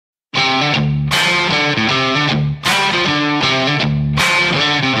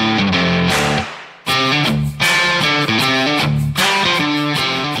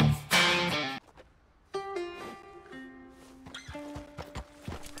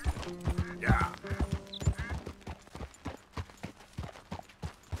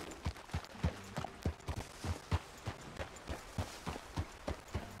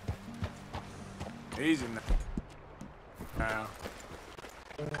Easy now.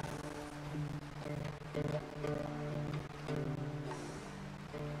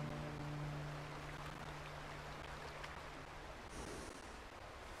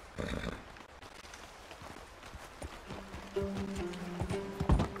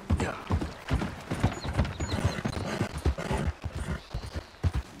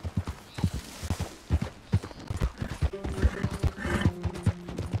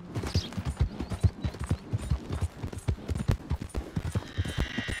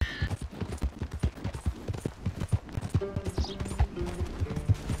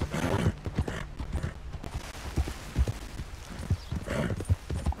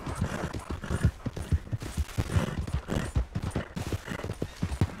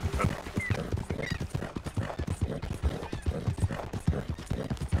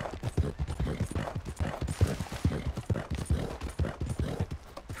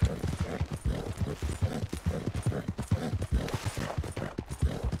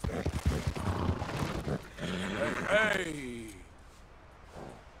 Hey!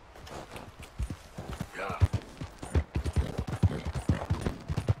 Yeah.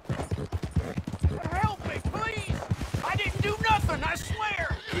 Help me, please! I didn't do nothing, I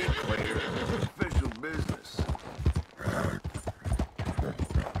swear! Get clear. This is official business.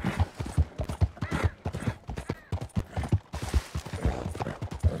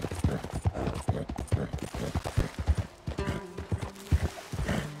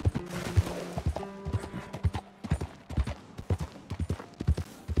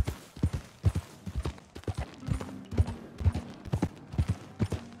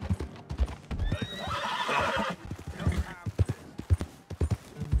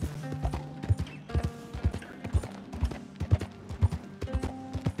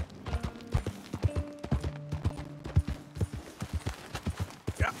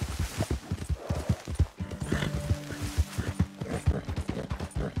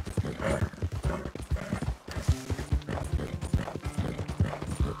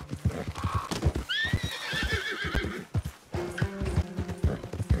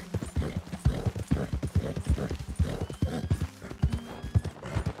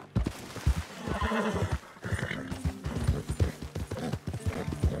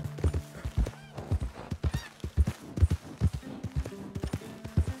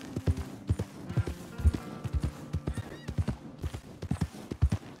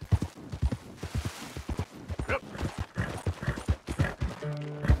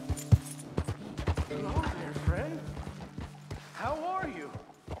 Hello there, friend. How are you?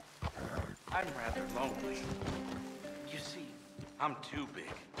 I'm rather lonely. You see, I'm too big.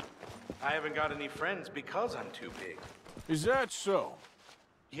 I haven't got any friends because I'm too big. Is that so?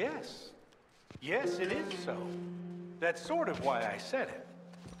 Yes. Yes, it is so. That's sort of why I said it.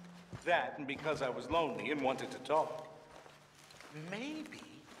 That and because I was lonely and wanted to talk. Maybe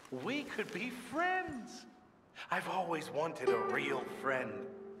we could be friends. I've always wanted a real friend.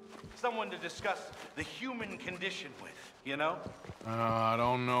 Someone to discuss the human condition with, you know? I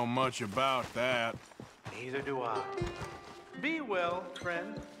don't know much about that. Neither do I. Be well,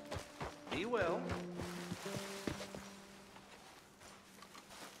 friend. Be well.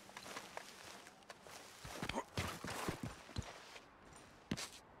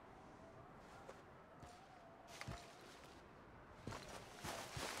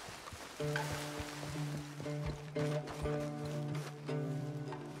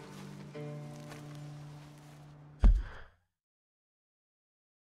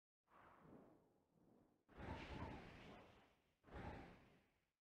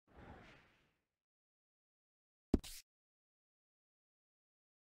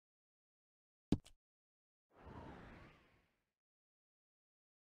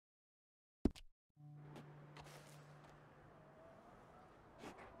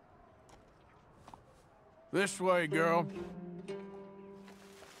 This way, girl.